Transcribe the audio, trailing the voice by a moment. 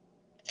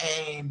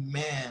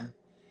amen.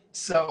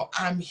 So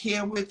I'm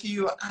here with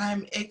you.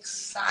 I'm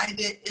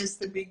excited. It's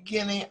the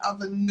beginning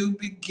of a new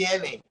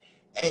beginning.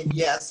 And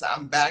yes,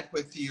 I'm back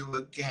with you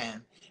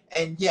again.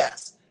 And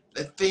yes,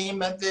 the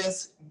theme of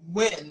this,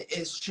 when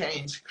is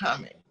change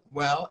coming?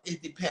 Well,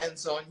 it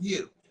depends on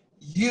you.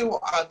 You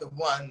are the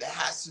one that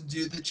has to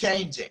do the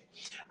changing.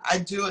 I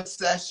do a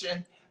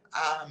session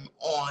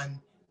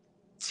on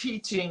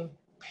teaching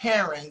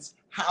parents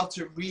how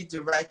to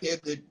redirect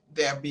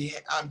their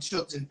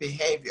children's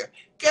behavior.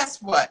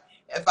 Guess what?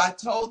 If I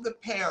told the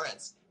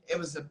parents it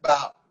was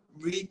about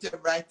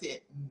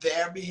redirecting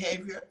their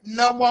behavior,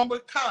 no one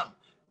would come.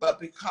 But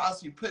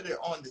because you put it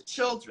on the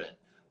children,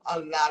 a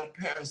lot of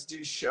parents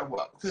do show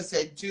up because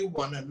they do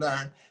want to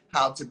learn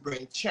how to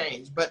bring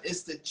change. But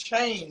it's the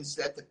change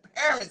that the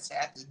parents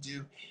have to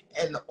do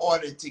in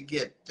order to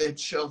get their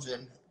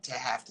children to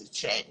have to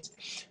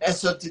change. And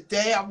so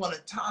today I want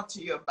to talk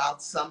to you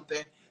about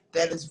something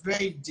that is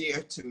very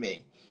dear to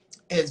me.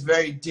 It's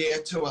very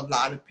dear to a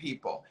lot of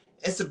people.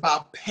 It's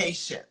about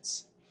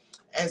patience.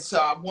 And so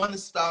I want to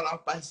start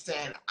off by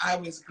saying, I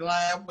was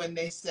glad when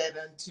they said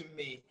unto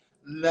me,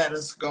 let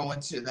us go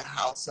into the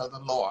house of the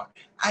Lord.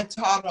 I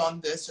taught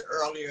on this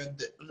earlier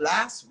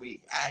last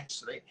week,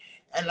 actually,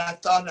 and I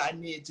thought I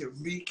needed to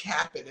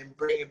recap it and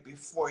bring it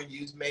before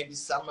you. Maybe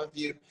some of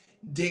you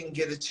didn't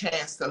get a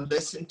chance to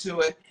listen to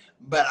it,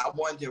 but I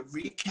wanted to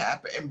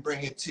recap it and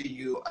bring it to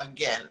you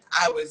again.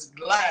 I was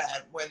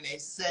glad when they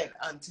said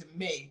unto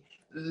me,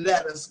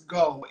 let us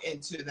go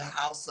into the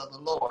house of the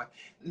Lord.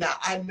 Now,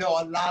 I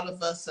know a lot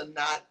of us are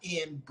not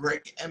in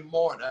brick and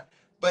mortar,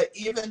 but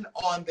even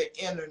on the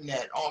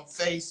internet, on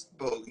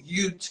Facebook,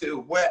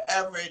 YouTube,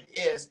 wherever it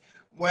is,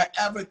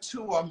 wherever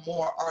two or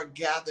more are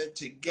gathered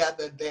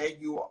together, there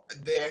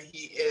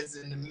he is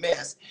in the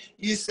midst.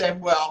 You say,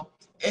 well,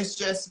 it's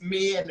just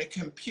me and the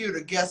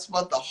computer. Guess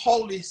what? The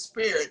Holy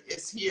Spirit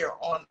is here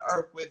on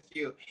earth with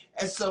you.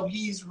 And so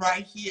he's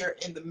right here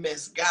in the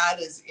midst.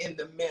 God is in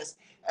the midst.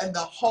 And the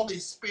Holy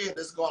Spirit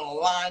is going to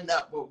line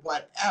up with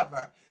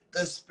whatever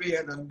the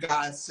Spirit of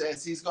God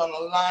says. He's going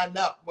to line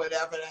up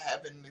whatever the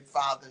Heavenly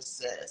Father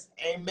says.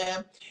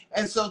 Amen.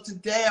 And so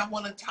today I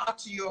want to talk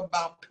to you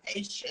about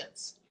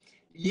patience.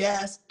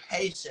 Yes,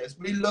 patience.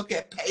 We look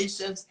at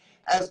patience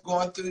as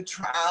going through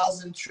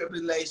trials and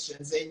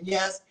tribulations. And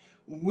yes,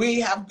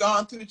 we have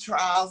gone through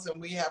trials and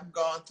we have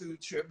gone through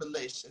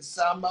tribulations.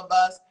 Some of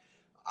us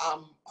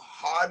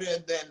harder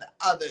than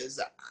others.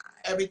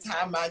 Every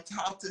time I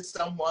talk to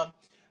someone,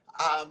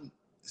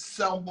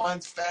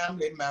 someone's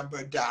family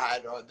member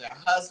died, or their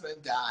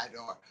husband died,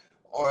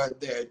 or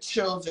their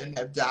children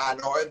have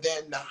died, or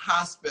they're in the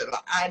hospital,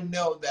 I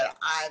know that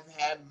I've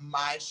had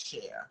my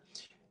share.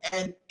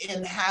 And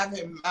in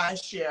having my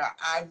share,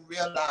 I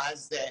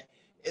realized that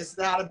it's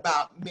not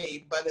about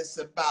me, but it's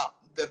about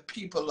the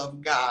people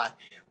of God.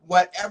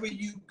 Whatever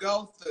you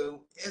go through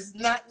is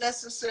not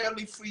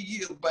necessarily for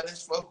you, but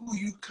it's for who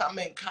you come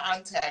in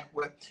contact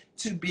with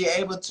to be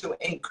able to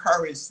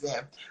encourage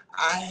them.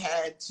 I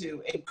had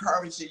to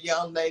encourage a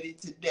young lady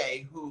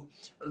today who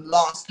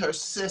lost her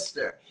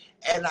sister.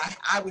 And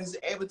I was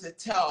able to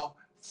tell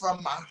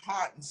from my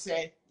heart and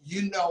say,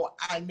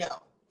 I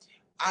know.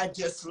 I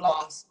just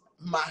lost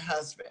my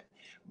husband.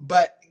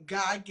 But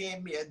God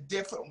gave me a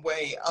different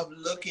way of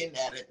looking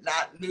at it,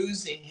 not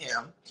losing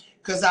him,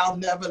 because I'll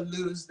never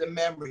lose the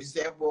memories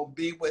that will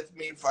be with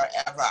me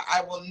forever.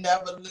 I will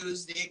never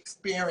lose the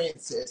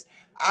experiences.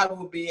 I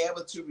will be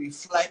able to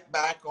reflect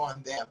back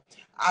on them.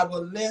 I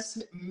will miss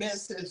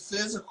his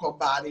physical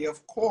body,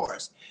 of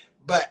course,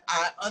 but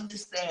I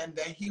understand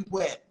that he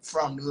went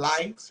from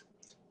life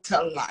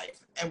to life.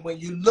 And when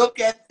you look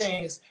at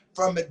things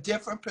from a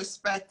different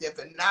perspective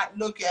and not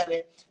look at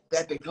it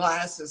that the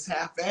glass is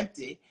half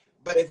empty,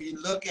 but if you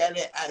look at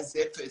it as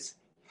if it's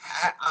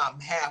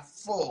half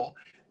full,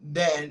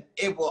 then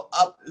it will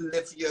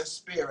uplift your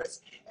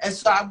spirits. And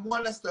so I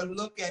want us to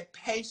look at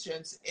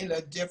patience in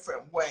a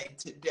different way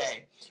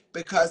today,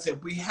 because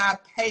if we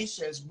have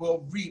patience,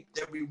 we'll reap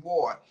the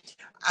reward.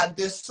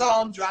 This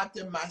song dropped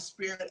in my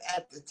spirit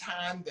at the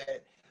time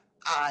that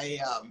I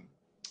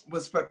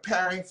was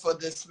preparing for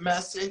this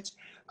message.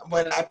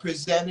 When I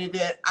presented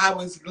it, I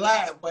was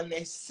glad when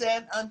they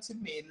said unto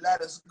me,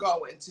 let us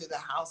go into the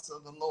house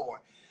of the Lord.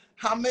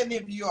 How many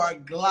of you are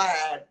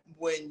glad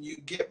when you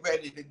get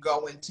ready to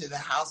go into the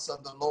house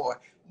of the Lord?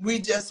 We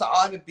just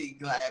ought to be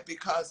glad,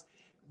 because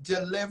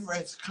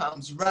deliverance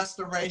comes,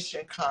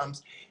 restoration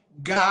comes.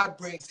 God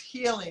brings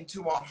healing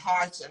to our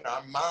hearts and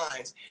our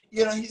minds.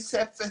 He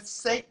said,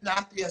 forsake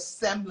not the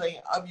assembling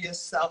of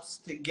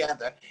yourselves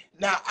together.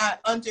 Now, I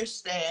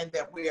understand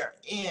that we are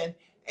in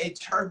a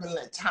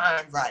turbulent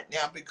time right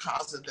now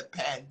because of the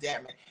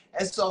pandemic.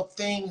 And so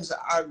things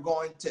are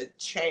going to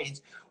change.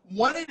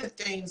 One of the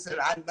things that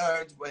I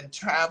learned when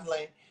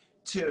traveling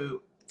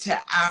to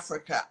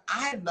Africa,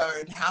 I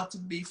learned how to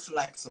be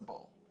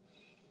flexible.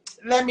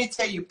 Let me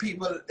tell you,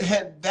 people,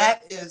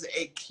 that is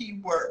a key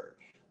word.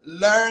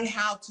 Learn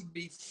how to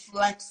be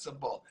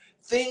flexible.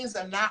 Things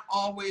are not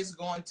always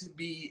going to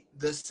be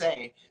the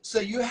same. So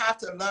you have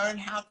to learn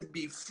how to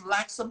be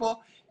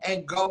flexible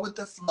and go with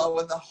the flow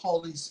of the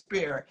Holy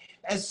Spirit.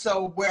 And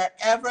so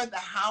wherever the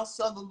house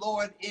of the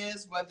Lord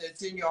is, whether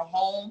it's in your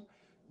home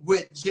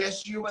with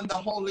just you and the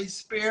Holy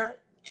Spirit,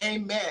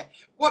 amen.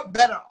 What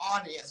better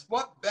audience,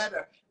 what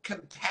better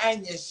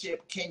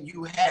companionship can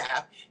you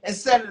have?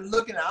 Instead of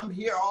looking, I'm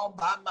here all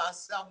by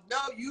myself. No,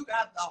 you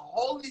got the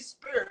Holy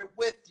Spirit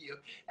with you.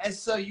 And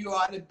so you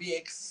ought to be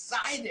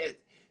excited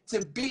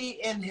to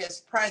be in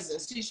his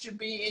presence. He should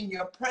be in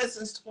your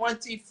presence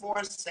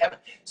 24/7.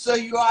 So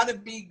you ought to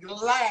be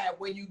glad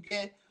when you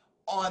get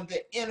on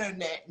the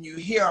internet and you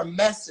hear a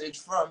message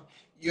from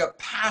your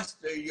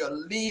pastor, your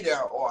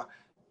leader, or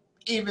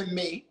even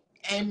me.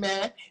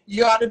 Amen.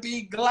 You ought to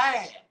be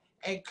glad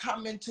and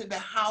come into the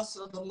house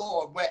of the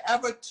Lord.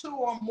 Wherever two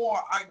or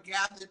more are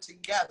gathered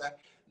together,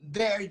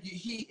 there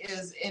he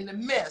is in the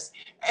midst.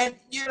 And,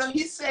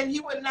 he said he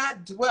would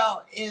not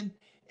dwell in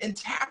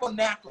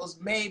tabernacles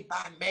made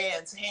by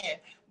man's hand.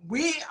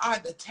 We are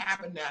the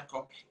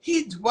tabernacle.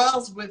 He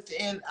dwells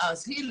within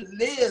us. He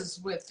lives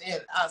within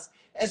us.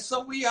 And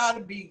so we ought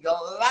to be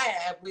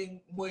glad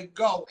when we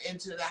go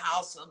into the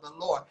house of the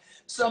Lord.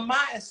 So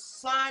my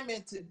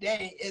assignment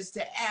today is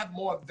to add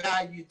more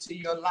value to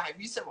your life.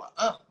 You said,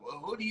 well,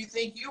 who do you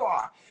think you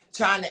are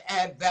trying to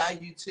add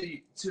value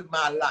to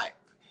my life?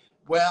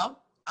 Well,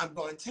 I'm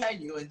going to tell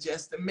you in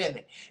just a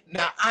minute.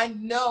 Now, I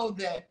know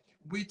that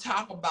we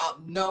talk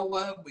about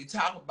Noah, we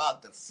talk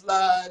about the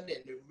flood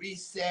and the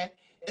reset.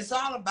 It's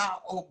all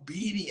about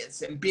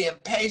obedience and being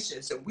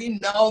patient. And we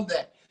know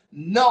that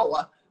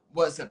Noah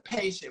was a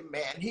patient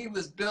man. He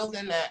was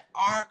building that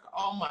ark.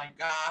 Oh my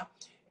God.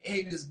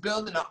 He was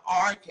building an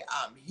ark.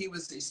 He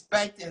was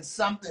expecting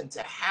something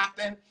to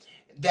happen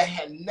that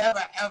had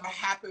never, ever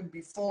happened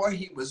before.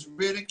 He was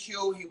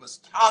ridiculed. He was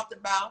talked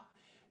about.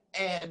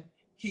 And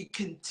he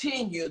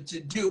continued to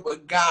do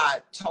what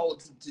God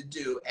told him to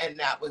do, and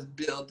that was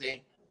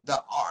building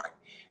the ark.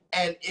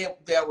 And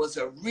there was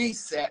a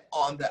reset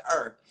on the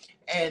earth.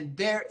 And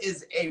there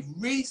is a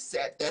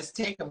reset that's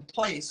taking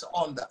place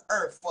on the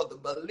earth for the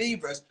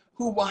believers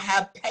who will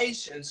have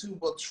patience, who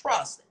will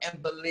trust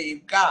and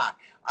believe God.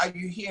 Are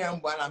you hearing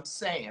what I'm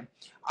saying?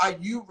 Are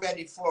you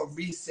ready for a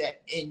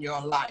reset in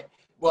your life?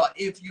 Well,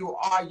 if you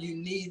are, you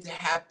need to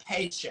have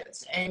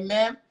patience.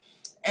 Amen.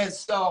 And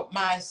so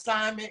my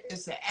assignment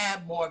is to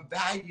add more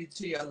value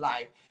to your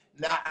life.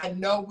 Now, I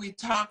know we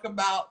talk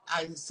about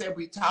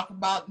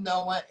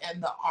Noah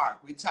and the ark.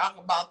 We talk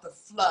about the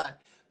flood.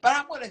 But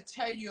I want to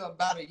tell you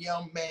about a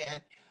young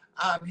man.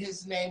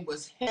 His name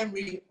was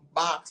Henry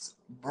Box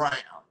Brown.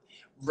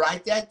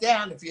 Write that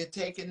down if you're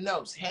taking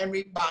notes.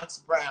 Henry Box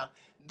Brown.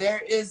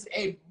 There is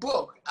a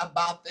book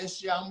about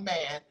this young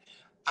man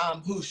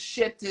who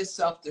shipped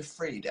himself to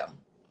freedom.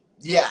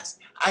 Yes,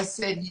 I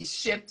said he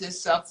shipped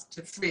himself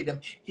to freedom.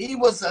 He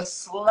was a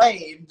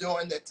slave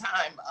during the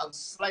time of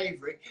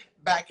slavery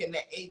back in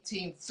the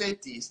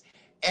 1850s.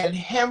 And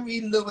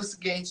Henry Louis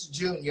Gates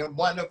Jr.,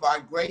 one of our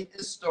great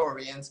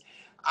historians,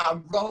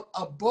 wrote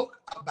a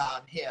book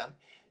about him.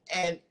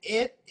 And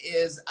it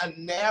is a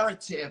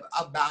narrative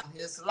about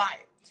his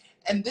life.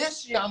 And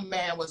this young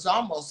man was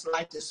almost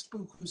like the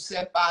spook who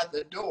sat by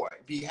the door.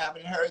 If you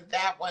haven't heard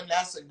that one,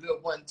 that's a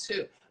good one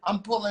too. I'm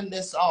pulling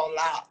this all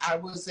out. I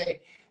was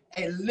a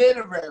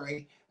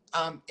literary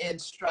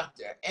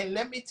instructor. And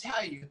let me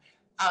tell you,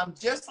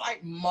 just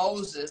like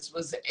Moses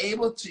was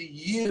able to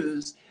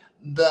use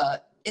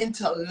the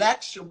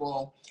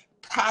intellectual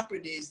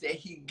properties that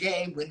he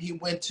gained when he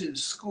went to the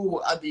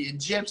school of the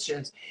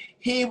Egyptians,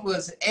 he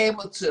was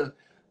able to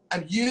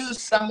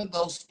use some of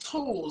those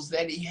tools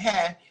that he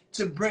had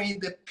to bring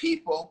the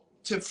people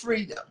to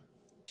freedom.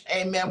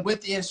 Amen.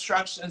 With the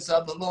instructions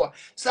of the Lord.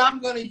 So I'm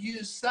going to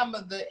use some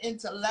of the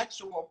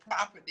intellectual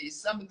properties,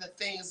 some of the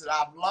things that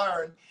I've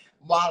learned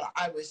while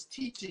I was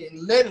teaching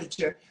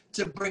literature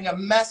to bring a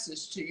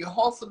message to you,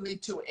 hopefully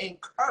to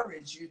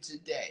encourage you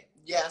today.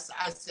 Yes,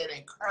 I said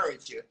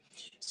encourage you.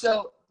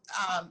 So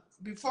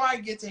before I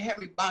get to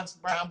Henry Box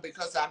Brown,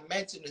 because I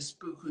mentioned the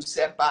spook who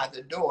sat by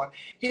the door,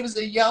 he was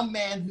a young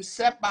man who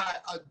sat by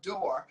a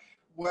door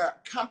where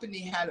a company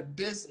had a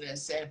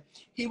business, and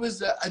he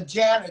was a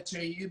janitor.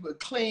 He would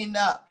clean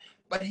up,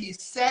 but he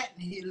sat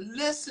and he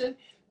listened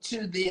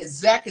to the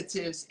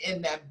executives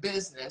in that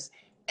business.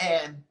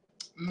 And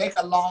make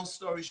a long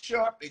story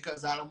short,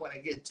 because I don't want to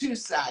get too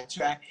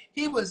sidetracked,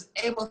 he was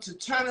able to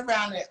turn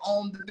around and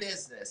own the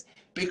business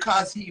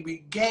because he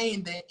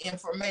regained the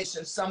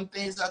information. Some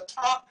things are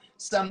taught,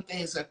 some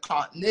things are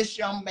caught. And this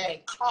young man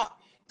caught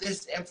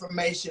this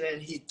information,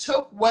 and he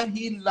took what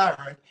he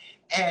learned,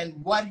 and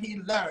what he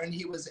learned,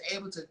 he was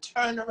able to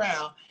turn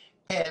around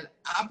and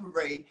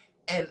operate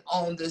and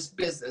own this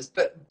business.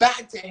 But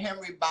back to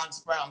Henry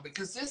Box Brown,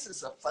 because this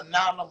is a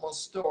phenomenal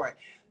story.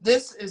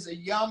 This is a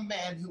young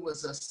man who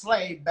was a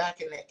slave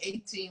back in the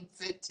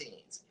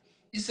 1815s.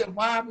 You said,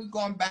 why are we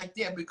going back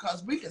there?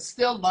 Because we can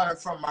still learn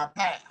from our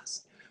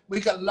past.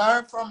 We can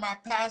learn from our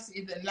past,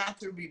 either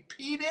not to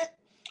repeat it,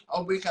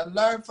 or we can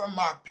learn from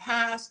our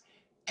past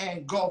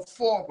and go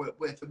forward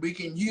with it. We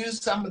can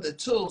use some of the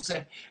tools.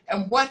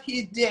 And what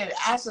he did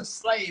as a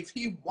slave,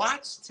 he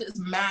watched his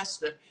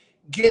master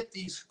get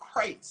these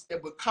crates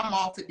that would come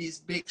off of these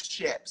big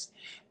ships.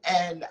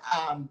 And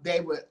they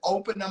would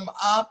open them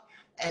up,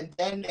 and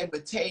then they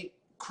would take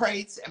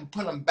crates and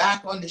put them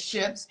back on the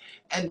ships.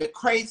 And the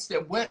crates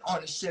that went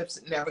on the ships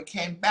never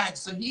came back.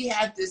 So he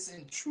had this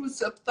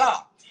intrusive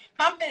thought.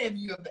 How many of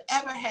you have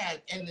ever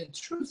had an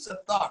intrusive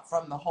thought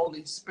from the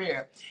Holy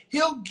Spirit?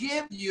 He'll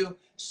give you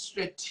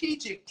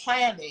strategic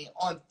planning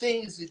on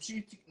things that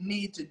you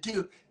need to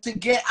do to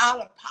get out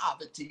of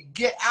poverty,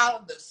 get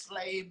out of the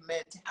slave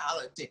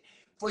mentality,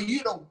 for you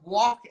to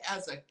walk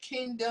as a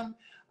kingdom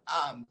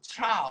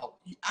child,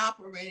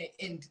 operating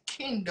in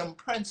kingdom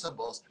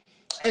principles.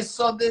 And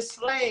so this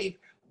slave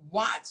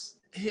watched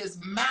his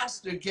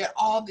master get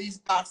all these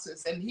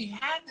boxes, and he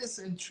had this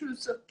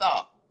intrusive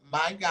thought,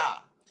 my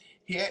God.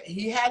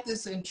 He had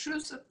this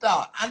intrusive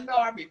thought. I know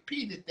I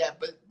repeated that,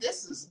 but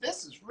this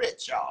is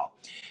rich, y'all.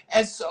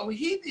 And so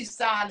he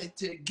decided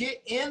to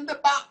get in the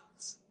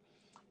box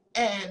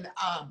and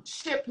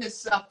ship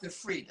himself to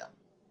freedom.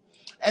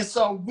 And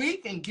so we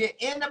can get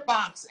in the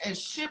box and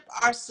ship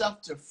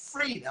ourselves to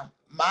freedom,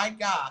 my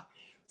God,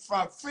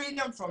 from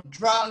freedom from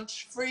drugs,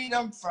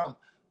 freedom from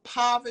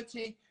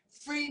poverty,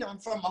 freedom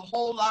from a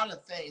whole lot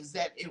of things,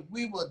 that if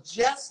we will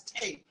just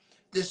take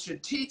the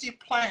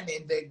strategic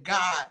planning that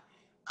God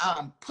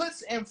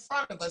puts in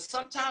front of us.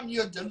 Sometimes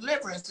your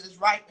deliverance is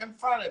right in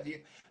front of you.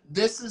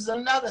 This is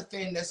another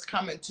thing that's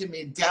coming to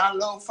me,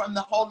 download from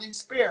the Holy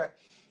Spirit.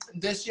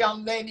 This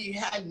young lady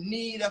had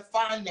need of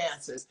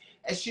finances,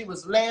 and she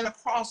was laying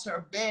across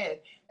her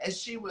bed, and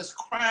she was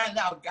crying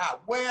out, God,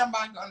 where am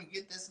I going to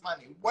get this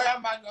money? Where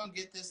am I going to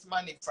get this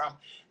money from?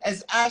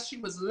 As she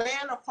was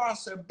laying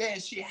across her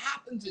bed, she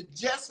happened to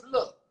just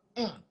look.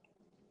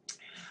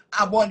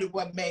 I wonder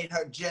what made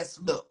her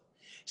just look.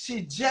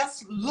 She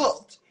just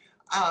looked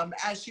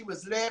as she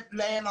was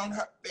laying on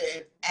her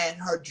bed and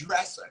her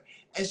dresser,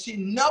 and she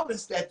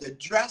noticed that the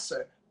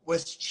dresser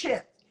was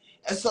chipped.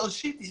 And so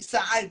she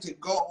decided to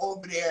go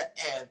over there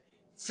and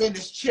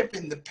finish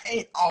chipping the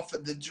paint off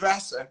of the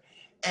dresser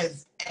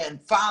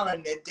and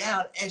filing it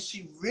down. And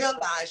she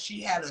realized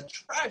she had a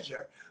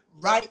treasure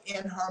right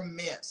in her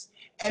midst.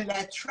 And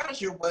that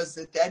treasure was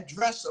that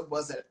dresser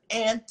was an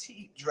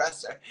antique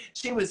dresser.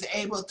 She was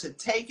able to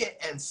take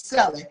it and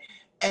sell it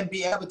and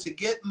be able to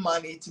get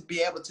money to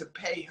be able to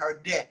pay her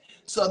debt.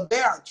 So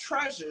there are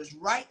treasures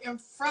right in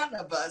front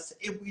of us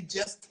if we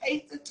just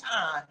take the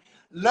time,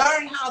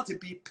 learn how to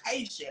be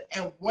patient,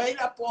 and wait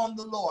upon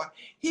the Lord.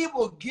 He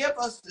will give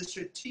us the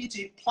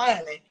strategic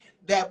planning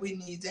that we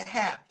need to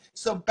have.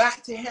 So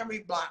back to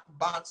Henry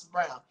Box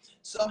Brown.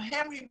 So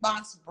Henry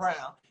Box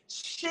Brown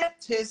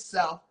shipped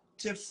himself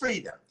to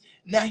freedom.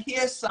 Now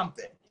here's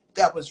something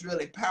that was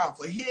really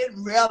powerful. He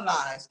didn't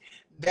realize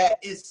that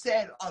it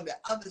said on the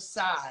other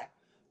side,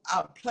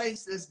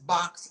 place this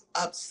box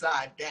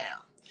upside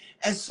down.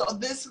 And so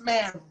this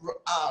man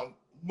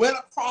went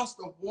across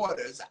the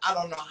waters. I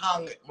don't know how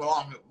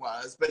long it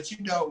was, but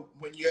you know,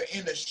 when you're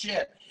in a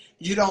ship,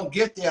 you don't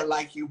get there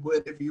like you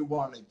would if you were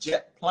on a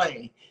jet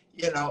plane,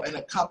 you know, in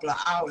a couple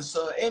of hours.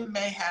 So it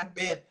may have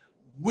been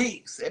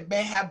weeks, it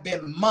may have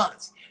been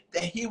months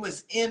that he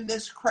was in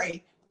this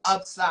crate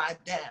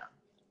upside down.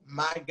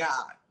 My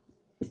God.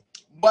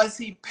 Was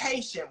he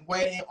patient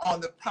waiting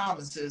on the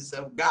promises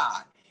of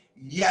God?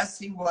 Yes,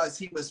 he was.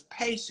 He was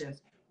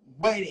patient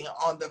waiting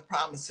on the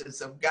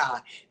promises of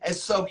God. And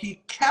so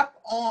he kept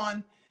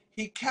on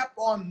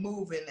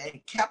moving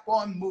and kept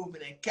on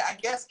moving, and I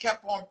guess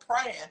kept on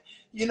praying.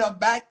 You know,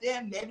 back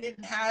then they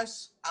didn't have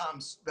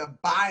the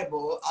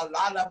Bible. A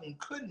lot of them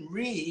couldn't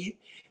read.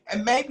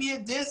 And maybe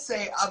it did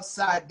say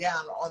upside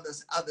down on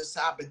this other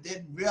side, but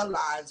didn't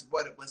realize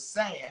what it was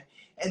saying,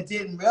 and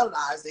didn't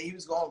realize that he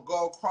was going to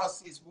go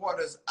across these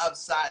waters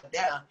upside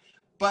down.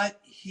 But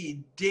he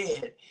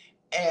did.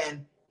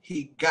 And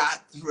he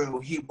got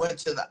through. He went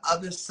to the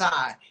other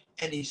side,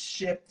 and he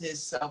shipped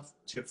himself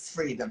to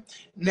freedom.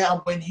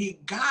 Now, when he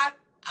got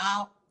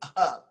out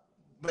of,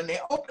 when they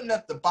opened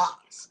up the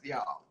box,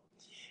 y'all,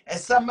 and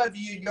some of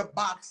you, your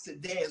box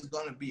today is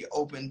going to be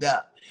opened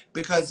up,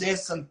 because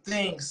there's some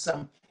things,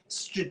 some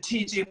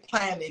strategic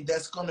planning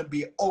that's going to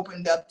be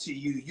opened up to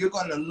you. You're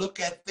going to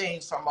look at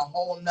things from a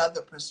whole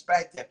nother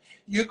perspective.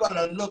 You're going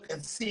to look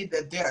and see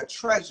that there are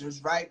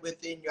treasures right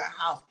within your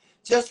house.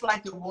 Just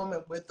like the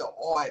woman with the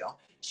oil,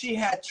 she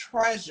had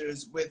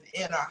treasures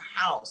within her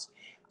house.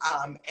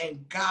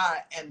 And God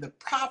and the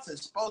prophet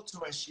spoke to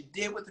her, and she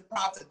did what the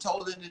prophet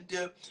told her to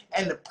do,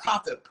 and the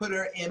prophet put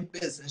her in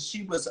business.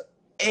 She was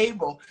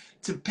able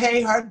to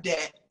pay her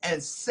debt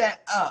and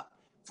set up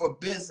for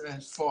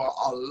business for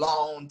a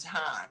long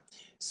time.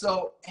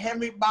 So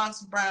Henry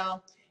Box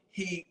Brown,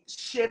 he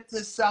shipped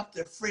himself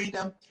to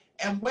freedom.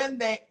 And when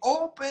they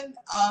opened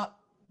up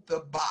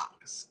the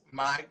box,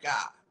 my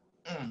God,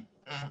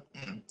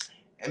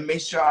 and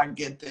make sure I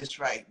get this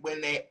right. When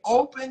they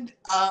opened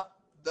up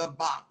the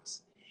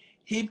box,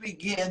 he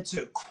began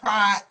to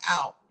cry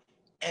out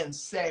and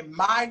say,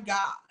 my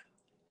God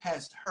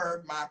has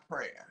heard my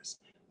prayers.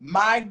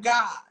 My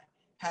God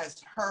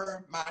has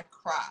heard my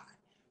cry.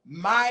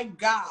 My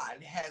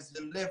God has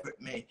delivered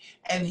me.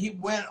 And he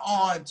went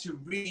on to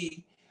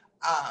read,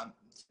 um,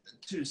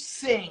 to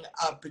sing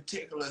a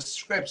particular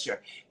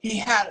scripture. He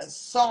had a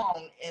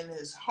song in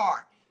his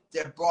heart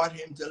that brought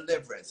him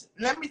deliverance.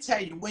 Let me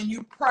tell you, when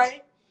you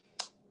pray,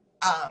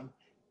 um,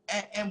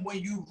 and when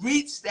you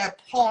reach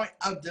that point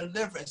of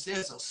deliverance,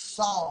 there's a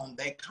song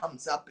that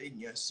comes up in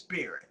your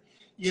spirit,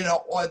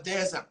 or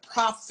there's a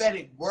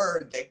prophetic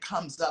word that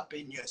comes up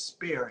in your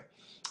spirit.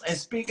 And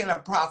speaking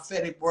of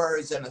prophetic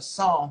words and a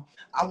song,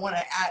 I want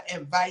to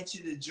invite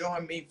you to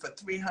join me for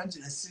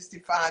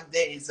 365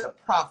 days of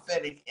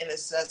prophetic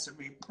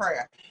intercessory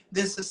prayer.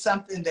 This is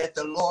something that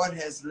the Lord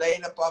has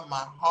laid upon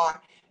my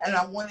heart, and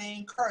I want to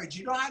encourage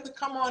you. You don't have to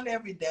come on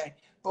every day,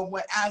 but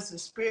as the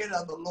Spirit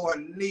of the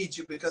Lord leads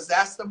you, because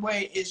that's the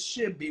way it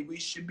should be. We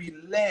should be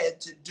led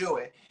to do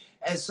it.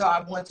 And so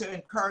I want to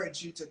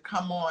encourage you to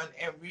come on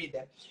and read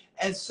it.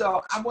 And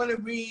so I want to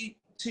read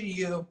to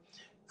you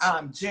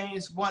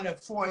James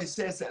 1:4. It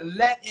says,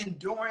 let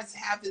endurance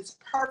have its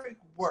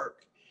perfect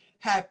work,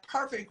 have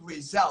perfect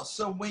results.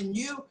 So when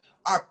you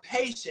are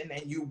patient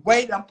and you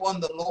wait upon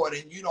the Lord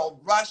and you don't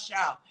rush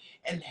out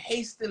and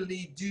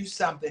hastily do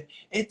something,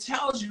 it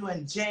tells you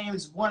in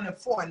James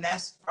 1:4, and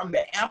that's from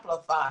the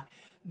Amplified,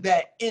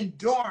 that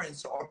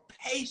endurance or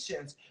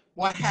patience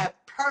will have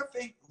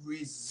perfect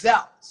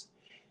results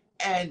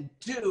and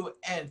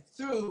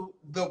through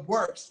the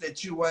works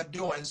that you are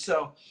doing.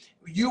 So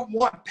you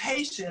want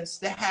patience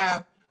to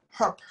have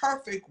her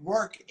perfect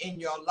work in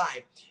your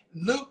life.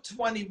 Luke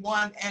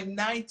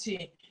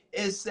 21:19,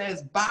 it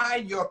says,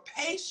 by your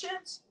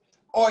patience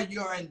or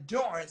your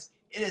endurance,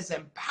 it is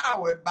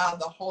empowered by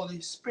the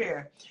Holy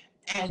Spirit,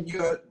 and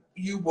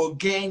you will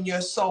gain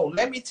your soul.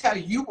 Let me tell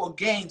you, you will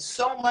gain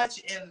so much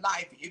in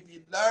life if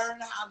you learn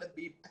how to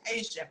be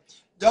patient.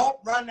 Don't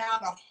run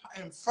out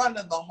in front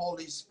of the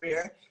Holy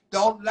Spirit.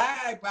 Don't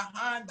lag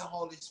behind the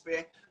Holy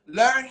Spirit.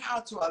 Learn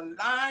how to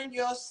align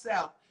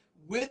yourself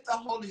with the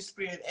Holy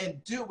Spirit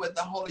and do what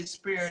the Holy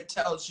Spirit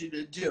tells you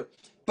to do.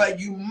 But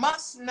you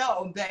must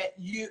know that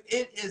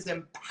it is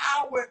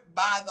empowered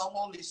by the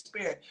Holy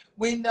Spirit.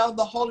 We know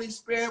the Holy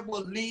Spirit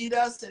will lead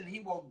us and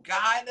he will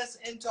guide us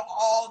into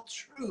all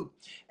truth.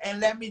 And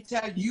let me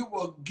tell you, you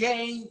will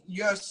gain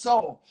your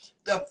soul.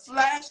 The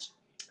flesh,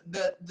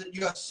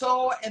 your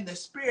soul and the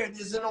spirit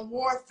is in a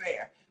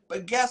warfare.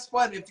 But guess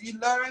what? If you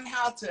learn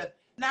how to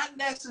not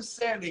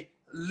necessarily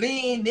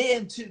lean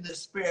into the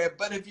spirit,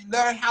 but if you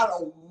learn how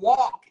to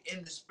walk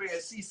in the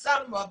spirit. See,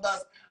 some of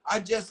us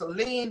are just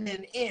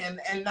leaning in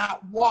and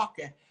not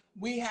walking.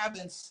 We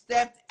haven't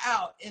stepped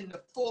out in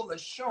the full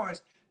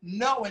assurance,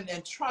 knowing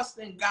and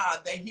trusting God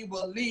that he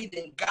will lead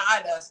and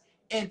guide us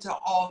into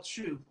all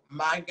truth.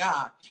 My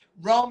God.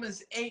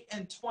 Romans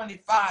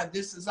 8:25,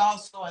 this is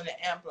also in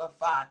the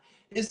Amplified.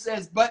 It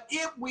says, but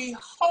if we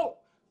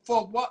hope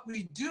for what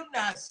we do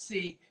not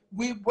see,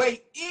 we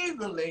wait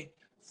eagerly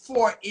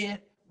for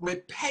it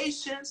with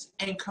patience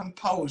and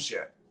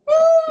composure.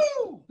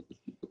 Woo!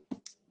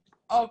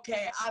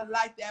 Okay, I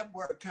like that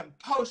word,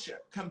 composure,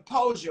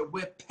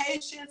 with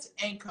patience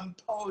and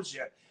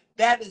composure.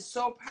 That is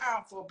so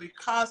powerful,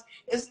 because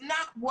it's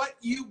not what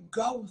you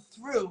go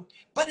through,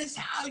 but it's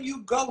how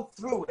you go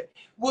through it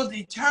will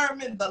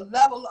determine the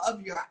level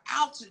of your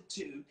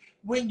altitude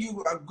when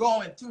you are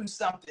going through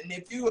something.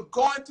 If you are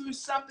going through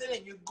something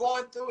and you're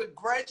going through it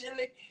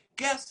grudgingly,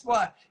 guess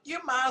what? You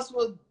might as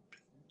well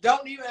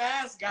don't even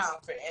ask God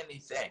for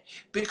anything,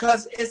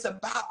 because it's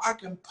about our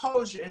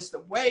composure. It's the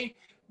way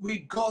we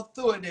go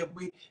through it, and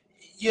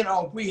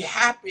we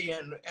happy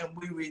and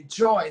we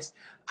rejoice.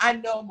 I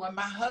know when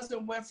my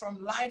husband went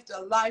from life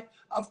to life,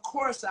 of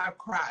course I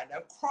cried.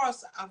 Of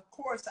course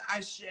I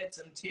shed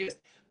some tears.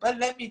 But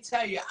let me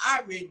tell you,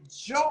 I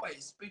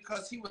rejoiced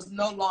because he was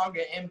no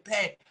longer in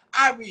pain.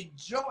 I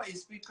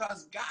rejoiced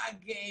because God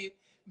gave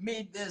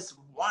me this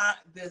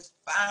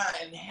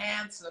fine,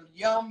 handsome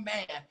young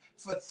man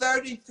for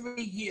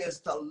 33 years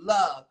to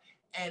love.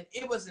 And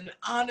it was an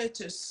honor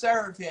to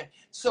serve him.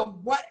 So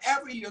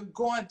whatever you're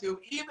going through,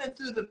 even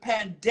through the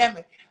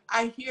pandemic,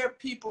 I hear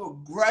people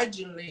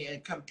grudgingly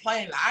and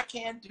complain, I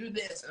can't do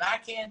this and I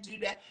can't do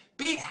that.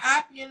 Be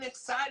happy and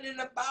excited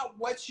about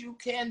what you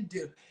can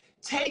do.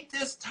 Take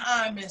this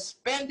time and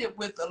spend it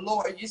with the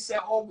Lord. You say,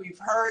 oh, we've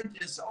heard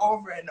this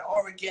over and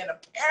over again.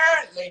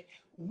 Apparently,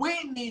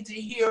 we need to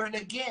hear it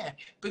again,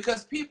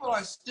 because people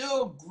are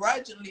still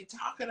grudgingly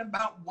talking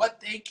about what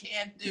they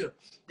can't do.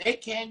 They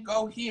can't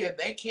go here.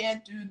 They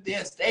can't do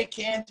this. They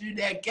can't do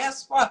that.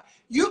 Guess what?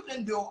 You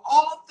can do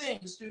all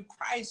things through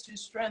Christ who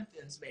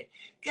strengthens me.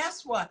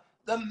 Guess what?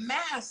 The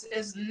mask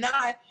is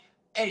not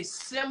a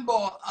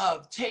symbol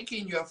of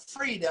taking your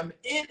freedom.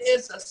 It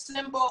is a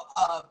symbol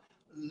of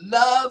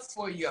love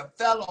for your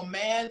fellow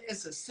man.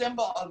 It's a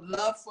symbol of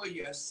love for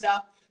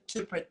yourself,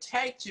 to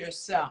protect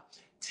yourself.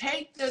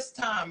 Take this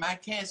time. I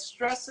can't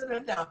stress it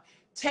enough.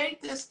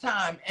 Take this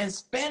time and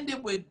spend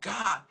it with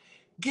God.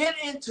 Get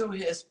into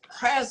his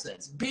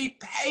presence. Be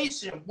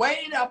patient.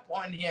 Wait up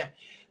on him.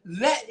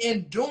 Let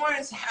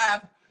endurance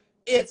have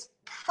its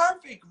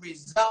perfect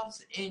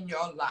results in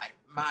your life.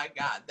 My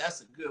God,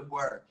 that's a good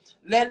word.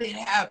 Let it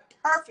have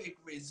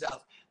perfect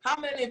results. How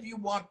many of you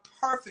want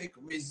perfect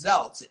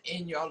results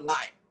in your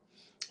life?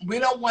 We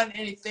don't want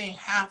anything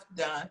half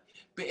done,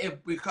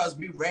 but because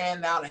we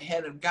ran out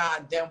ahead of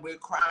God, then we're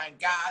crying,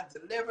 God,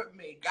 deliver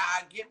me.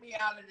 God, get me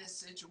out of this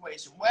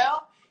situation.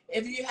 Well,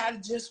 if you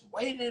had just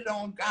waited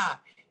on God,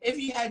 if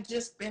you had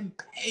just been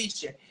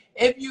patient,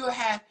 if you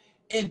had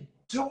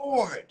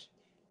endured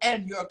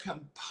and your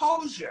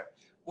composure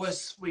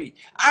was sweet.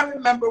 I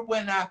remember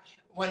when I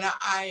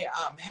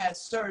had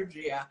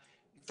surgery,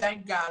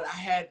 thank God I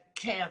had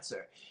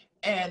cancer.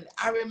 And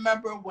I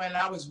remember when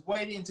I was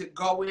waiting to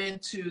go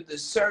into the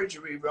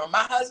surgery room,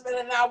 my husband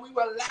and I, we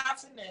were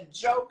laughing and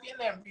joking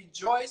and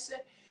rejoicing.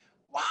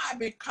 Why?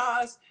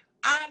 Because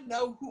I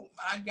knew who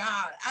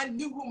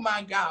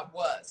my God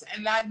was,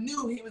 and I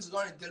knew he was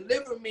going to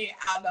deliver me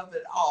out of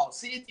it all.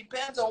 See, it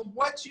depends on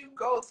what you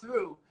go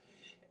through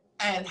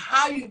and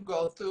how you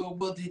go through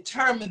will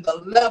determine the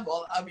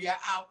level of your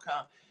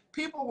outcome.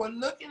 People were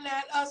looking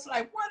at us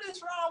like, what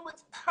is wrong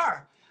with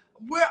her?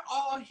 We're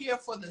all here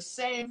for the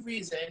same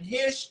reason. And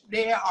here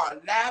they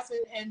are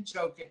laughing and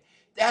joking.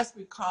 That's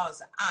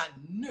because I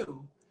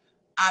knew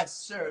I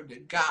served a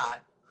God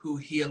who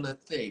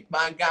healeth thee.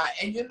 My God.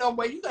 And you know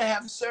what? You're going to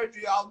have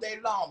surgery all day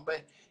long.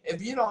 But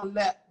if you don't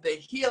let the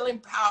healing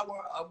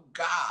power of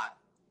God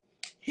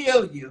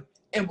heal you,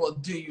 it will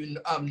do you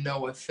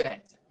no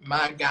effect.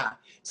 My God.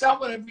 So I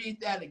want to read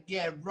that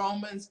again.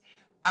 Romans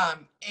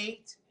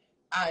 8.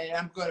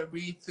 I'm going to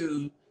read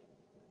through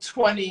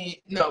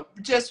 20, no,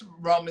 just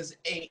Romans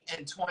 8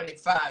 and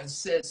 25. It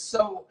says,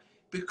 so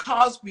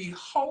because we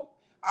hope,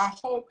 our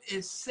hope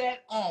is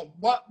set on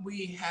what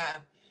we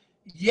have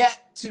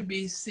yet to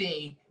be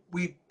seen,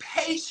 we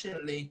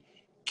patiently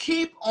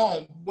keep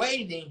on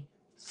waiting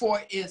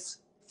for its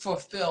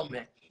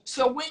fulfillment.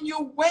 So when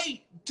you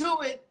wait,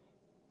 do it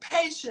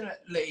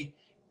patiently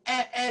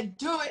and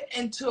do it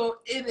until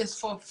it is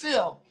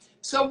fulfilled.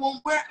 So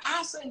when we're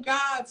asking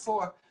God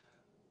for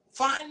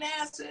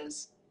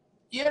finances,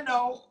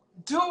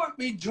 do it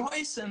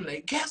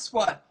rejoicingly. Guess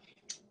what?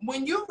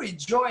 When you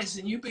rejoice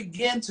and you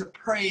begin to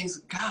praise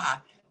God,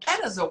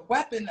 that is a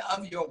weapon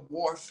of your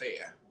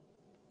warfare.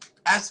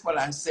 That's what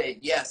I said.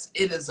 Yes,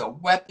 it is a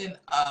weapon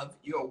of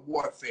your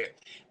warfare.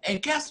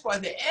 And guess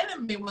what? The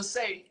enemy will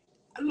say,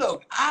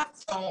 look, I've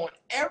thrown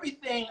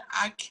everything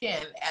I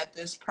can at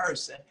this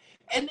person.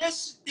 And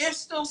they're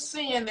still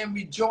singing and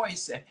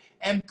rejoicing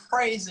and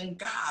praising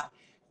God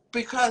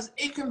because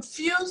it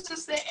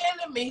confuses the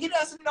enemy. He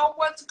doesn't know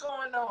what's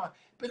going on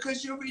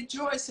because you're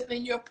rejoicing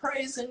and you're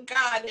praising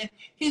God, and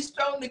he's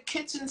thrown the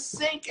kitchen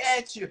sink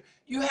at you.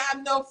 You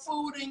have no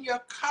food in your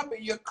cupboard.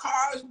 Your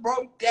car's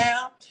broke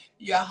down.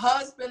 Your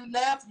husband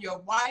left. Your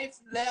wife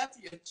left.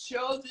 Your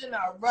children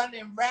are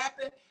running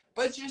rapid,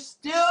 but you're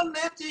still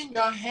lifting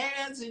your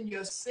hands and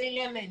you're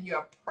singing and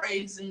you're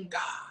praising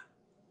God.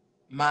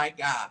 My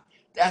God,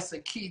 that's the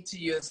key to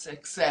your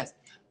success.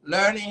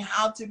 Learning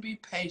how to be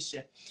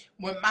patient.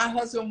 When my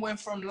husband went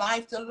from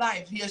life to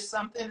life, here's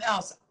something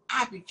else.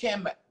 I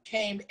became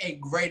a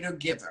greater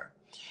giver.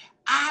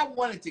 I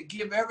wanted to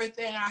give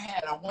everything I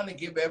had. I want to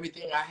give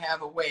everything I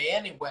have away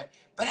anyway.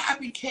 But I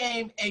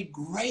became a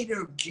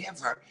greater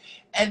giver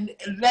and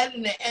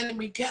letting the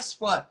enemy, guess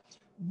what?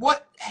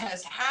 What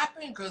has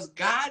happened, because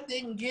God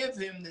didn't give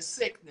him the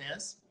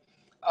sickness.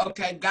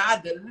 Okay,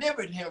 God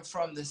delivered him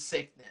from the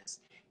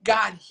sickness.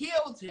 God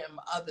healed him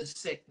of the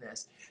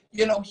sickness.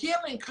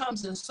 Healing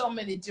comes in so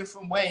many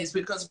different ways,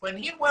 because when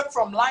he went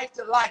from life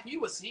to life, he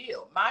was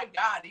healed. My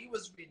God, he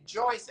was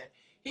rejoicing.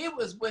 He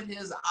was with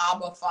his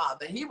Abba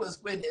Father. He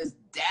was with his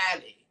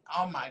daddy.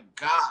 Oh my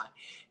God.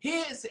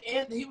 He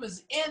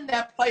was in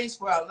that place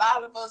where a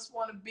lot of us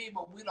want to be,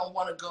 but we don't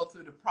want to go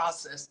through the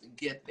process to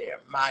get there.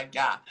 My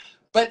God.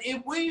 But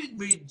if we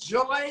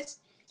rejoice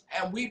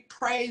and we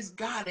praise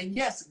God, and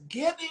yes,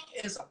 giving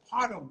is a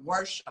part of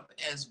worship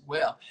as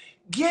well.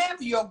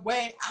 Give your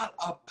way out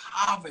of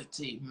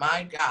poverty.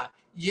 My God.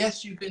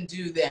 Yes, you can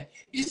do that.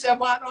 You said,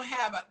 well, I don't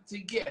have to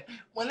give.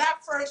 When I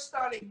first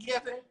started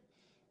giving,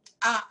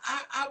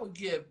 I would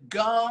give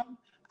gum,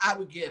 I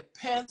would give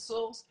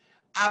pencils,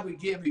 I would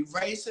give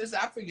erasers.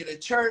 I figured the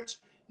church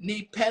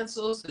need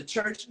pencils, the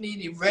church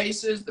need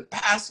erasers, the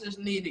pastors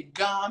needed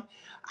gum.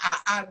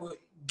 I would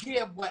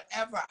give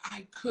whatever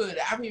I could.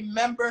 I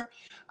remember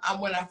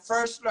when I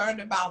first learned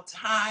about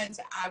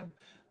tithes,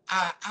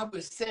 I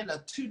would send a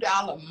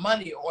 $2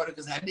 money order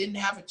because I didn't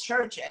have a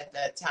church at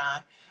that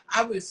time.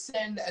 I would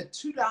send a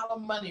 $2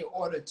 money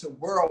order to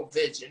World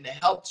Vision to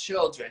help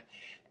children.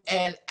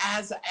 And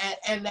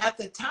at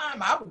the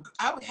time,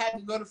 I would have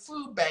to go to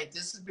food bank.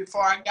 This is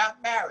before I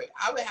got married.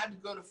 I would have to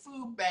go to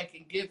food bank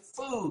and get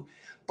food.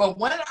 But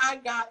when I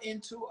got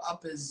into a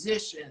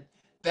position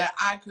that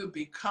I could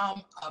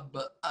become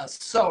a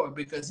sower,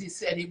 because he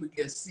said he would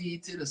give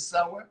seed to the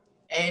sower.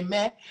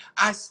 Amen.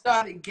 I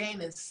started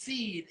gaining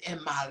seed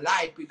in my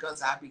life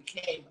because I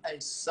became a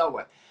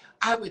sower.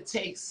 I would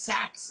take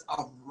sacks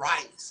of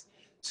rice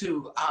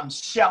to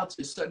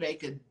shelters so they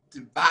could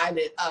divide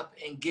it up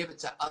and give it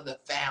to other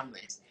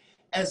families.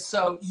 And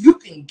so you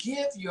can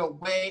give your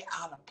way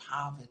out of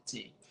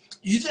poverty.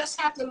 You just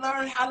have to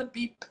learn how to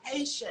be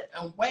patient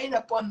and wait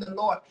upon the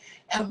Lord.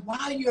 And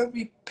while you're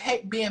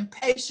being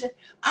patient,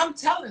 I'm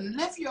telling you,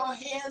 lift your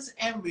hands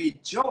and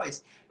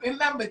rejoice.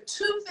 Remember,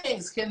 two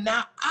things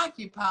cannot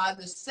occupy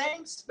the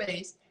same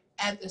space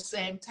at the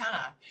same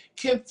time.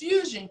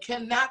 Confusion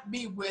cannot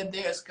be where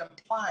there's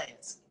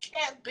compliance.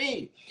 Can't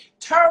be.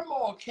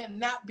 Turmoil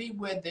cannot be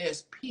where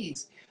there's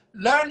peace.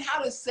 Learn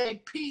how to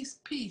say peace,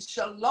 peace,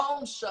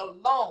 shalom,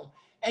 shalom.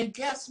 And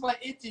guess what?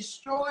 It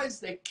destroys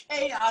the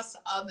chaos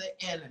of the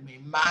enemy.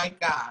 My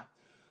God.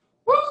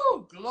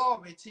 Woo!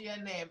 Glory to your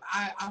name.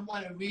 I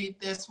want to read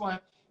this one.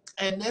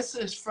 And this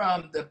is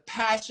from the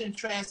Passion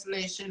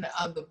Translation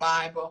of the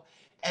Bible.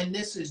 And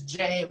this is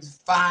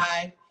James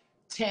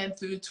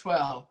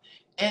 5:10-12.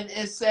 And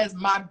it says,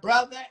 my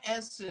brother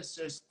and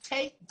sisters,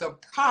 take the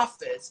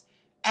prophets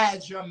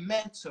as your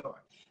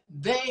mentor.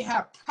 They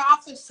have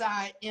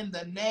prophesied in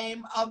the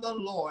name of the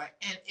Lord,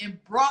 and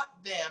it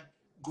brought them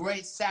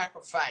great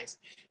sacrifice.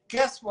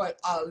 Guess what?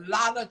 A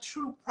lot of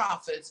true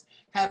prophets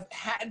have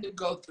had to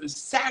go through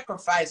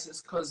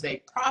sacrifices because they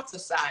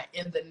prophesy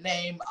in the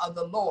name of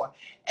the Lord.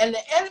 And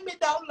the enemy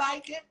don't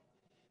like it,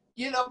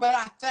 but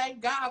I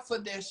thank God for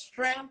their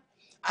strength.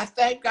 I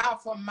thank God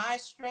for my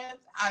strength.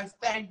 I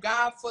thank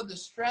God for the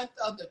strength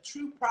of the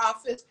true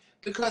prophets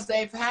because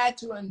they've had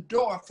to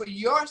endure for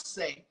your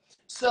sake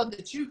so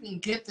that you can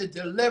get the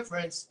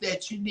deliverance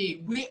that you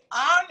need. We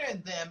honor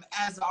them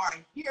as our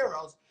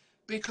heroes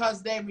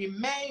because they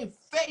remain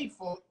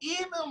faithful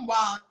even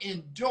while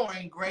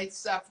enduring great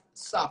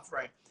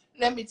suffering.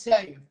 Let me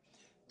tell you,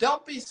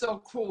 don't be so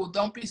cruel.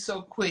 Don't be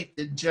so quick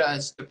to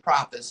judge the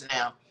prophets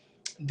now.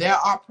 There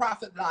are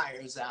prophet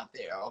liars out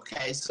there,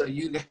 okay? So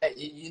you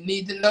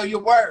need to know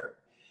your word.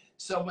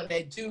 So when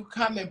they do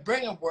come and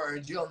bring a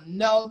word, you'll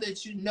know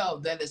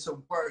that it's a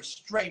word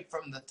straight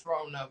from the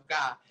throne of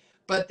God.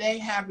 But they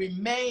have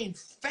remained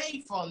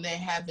faithful and they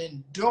have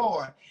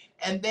endured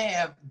and they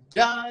have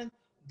done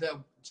the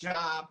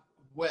job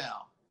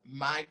well.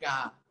 My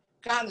God.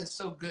 God is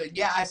so good.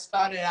 Yeah, I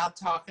started out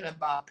talking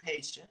about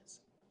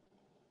patience.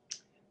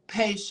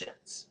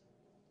 Patience.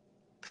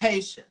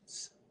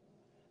 Patience.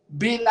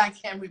 Be like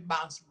Henry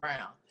Box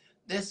Brown.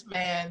 This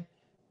man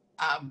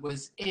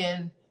was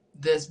in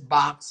this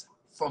box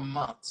for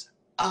months,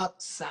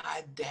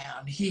 upside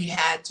down. He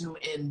had to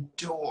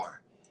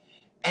endure.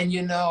 And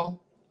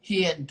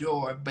he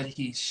endured, but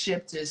he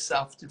shipped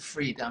himself to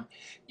freedom.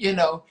 You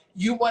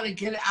want to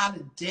get out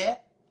of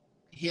debt?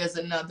 Here's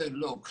another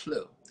little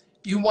clue.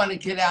 You want to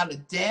get out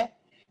of debt?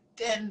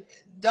 Then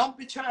don't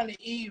be trying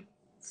to eat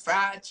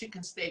fried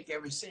chicken steak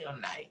every single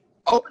night.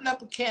 Open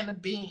up a can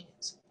of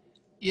beans.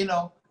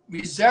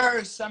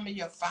 Reserve some of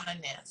your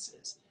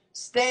finances.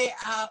 Stay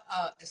out,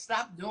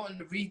 stop doing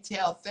the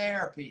retail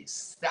therapy.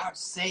 Start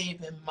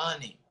saving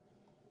money.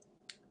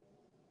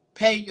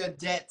 Pay your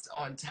debts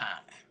on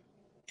time.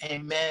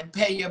 Amen.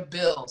 Pay your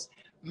bills.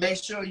 Make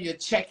sure your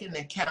checking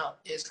account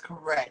is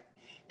correct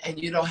and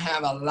you don't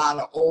have a lot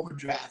of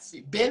overdraft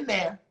fee. Been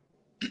there.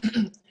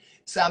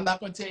 So I'm not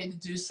going to tell you to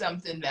do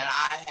something that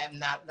I have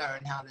not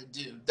learned how to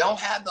do. Don't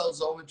have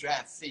those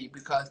overdraft fee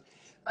because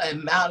the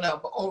amount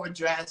of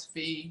overdraft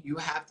fee you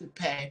have to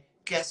pay,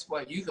 guess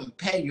what? You can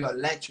pay your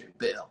electric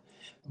bill.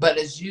 But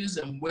it's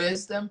using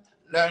wisdom,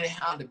 learning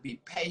how to be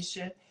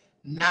patient,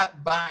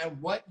 not buying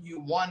what you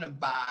want to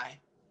buy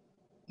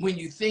when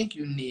you think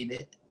you need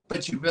it,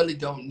 but you really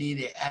don't need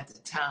it at the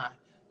time.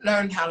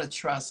 Learn how to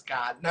trust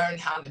God. Learn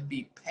how to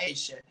be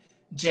patient.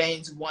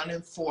 James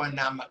 1:4, and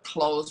I'm going to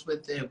close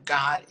with it.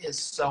 God is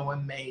so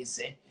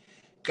amazing.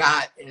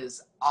 God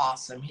is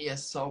awesome. He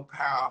is so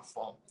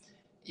powerful.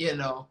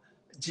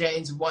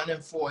 James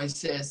 1:4, it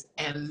says,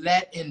 and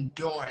let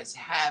endurance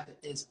have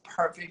its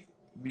perfect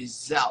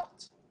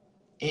result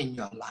in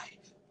your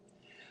life.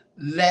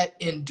 Let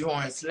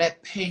endurance,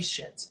 let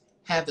patience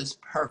have its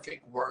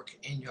perfect work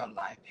in your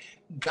life.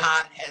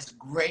 God has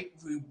great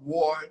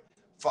reward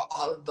for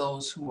all of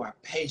those who are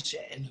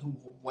patient and who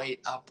will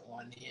wait up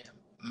on him.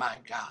 My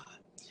God.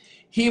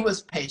 He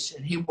was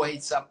patient. He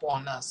waits up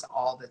on us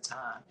all the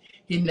time.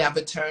 He never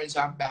turns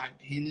our back.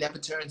 He never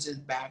turns his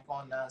back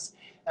on us.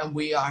 And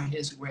we are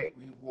his great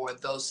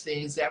reward. Those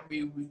things that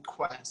we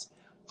request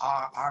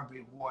are our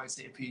rewards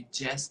if you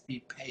just be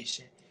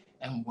patient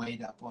and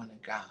wait up on a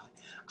God.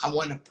 I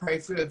want to pray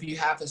for you. If you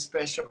have a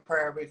special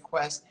prayer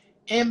request,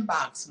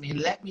 inbox me.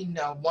 Let me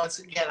know. Once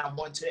again, I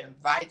want to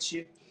invite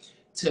you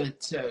to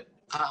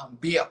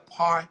be a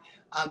part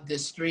of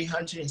this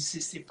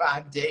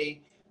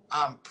 365-day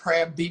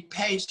prayer. Be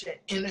patient,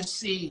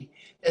 intercede.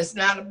 It's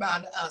not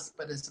about us,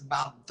 but it's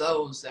about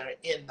those that are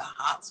in the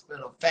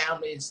hospital,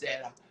 families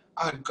that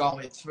are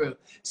going through.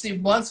 See,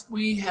 once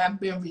we have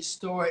been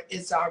restored,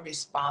 it's our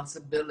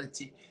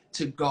responsibility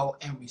to go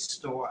and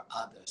restore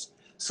others.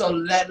 So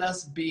let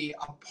us be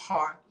a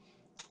part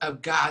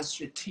of God's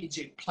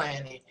strategic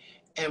planning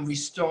and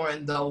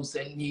restoring those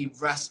that need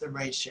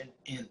restoration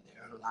in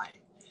their life.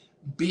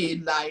 Be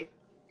like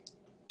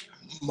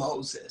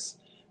Moses.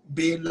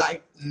 Be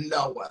like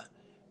Noah.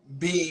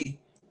 Be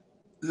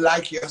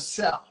like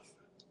yourself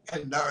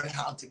and learn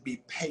how to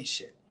be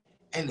patient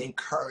and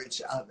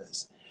encourage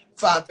others.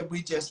 Father,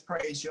 we just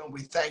praise you and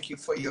we thank you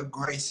for your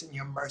grace and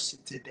your mercy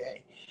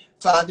today.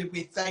 Father,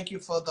 we thank you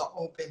for the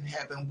open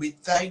heaven. We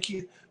thank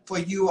you for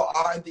you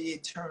are the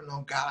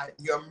eternal God.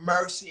 Your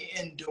mercy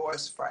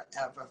endures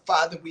forever.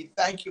 Father, we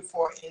thank you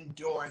for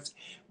endurance.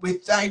 We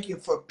thank you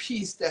for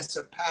peace that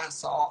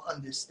surpasses all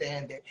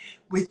understanding.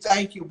 We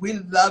thank you. We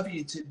love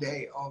you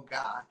today, oh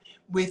God.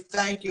 We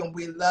thank you and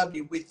we love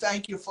you. We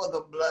thank you for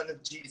the blood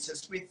of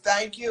Jesus. We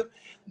thank you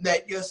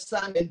that your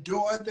son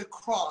endured the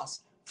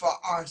cross for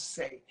our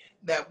sake,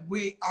 that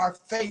our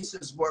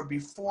faces were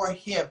before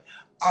him.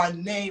 Our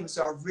names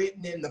are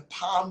written in the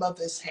palm of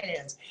his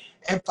hands.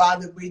 And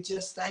Father, we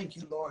just thank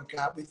you, Lord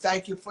God. We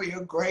thank you for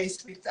your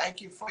grace. We thank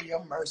you for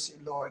your mercy,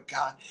 Lord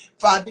God.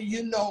 Father,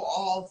 you know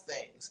all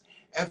things.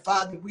 And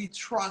Father, we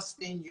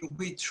trust in you.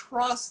 We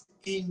trust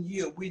in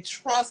you. We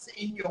trust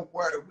in your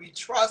word. We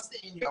trust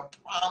in your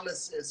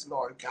promises,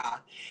 Lord God.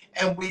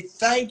 And we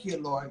thank you,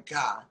 Lord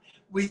God.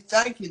 We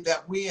thank you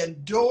that we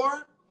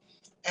endure.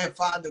 And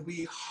Father,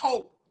 we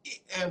hope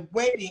and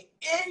waiting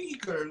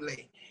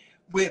eagerly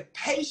with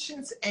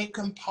patience and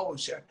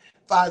composure.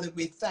 Father,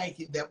 we thank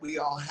you that we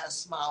all have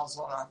smiles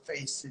on our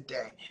face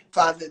today.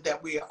 Father,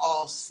 that we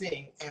all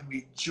sing and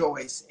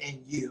rejoice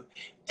in you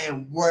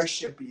and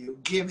worship you,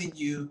 giving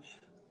you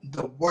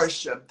the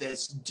worship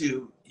that's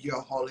due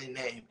your holy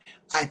name.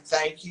 I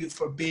thank you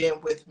for being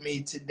with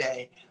me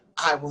today.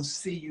 I will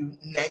see you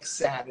next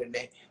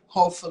Saturday.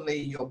 Hopefully,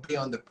 you'll be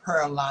on the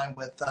prayer line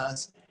with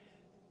us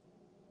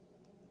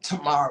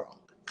tomorrow,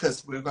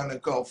 because we're going to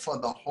go for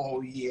the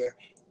whole year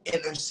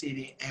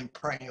interceding and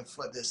praying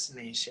for this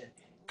nation.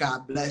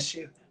 God bless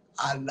you.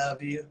 I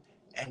love you,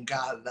 and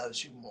God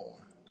loves you more.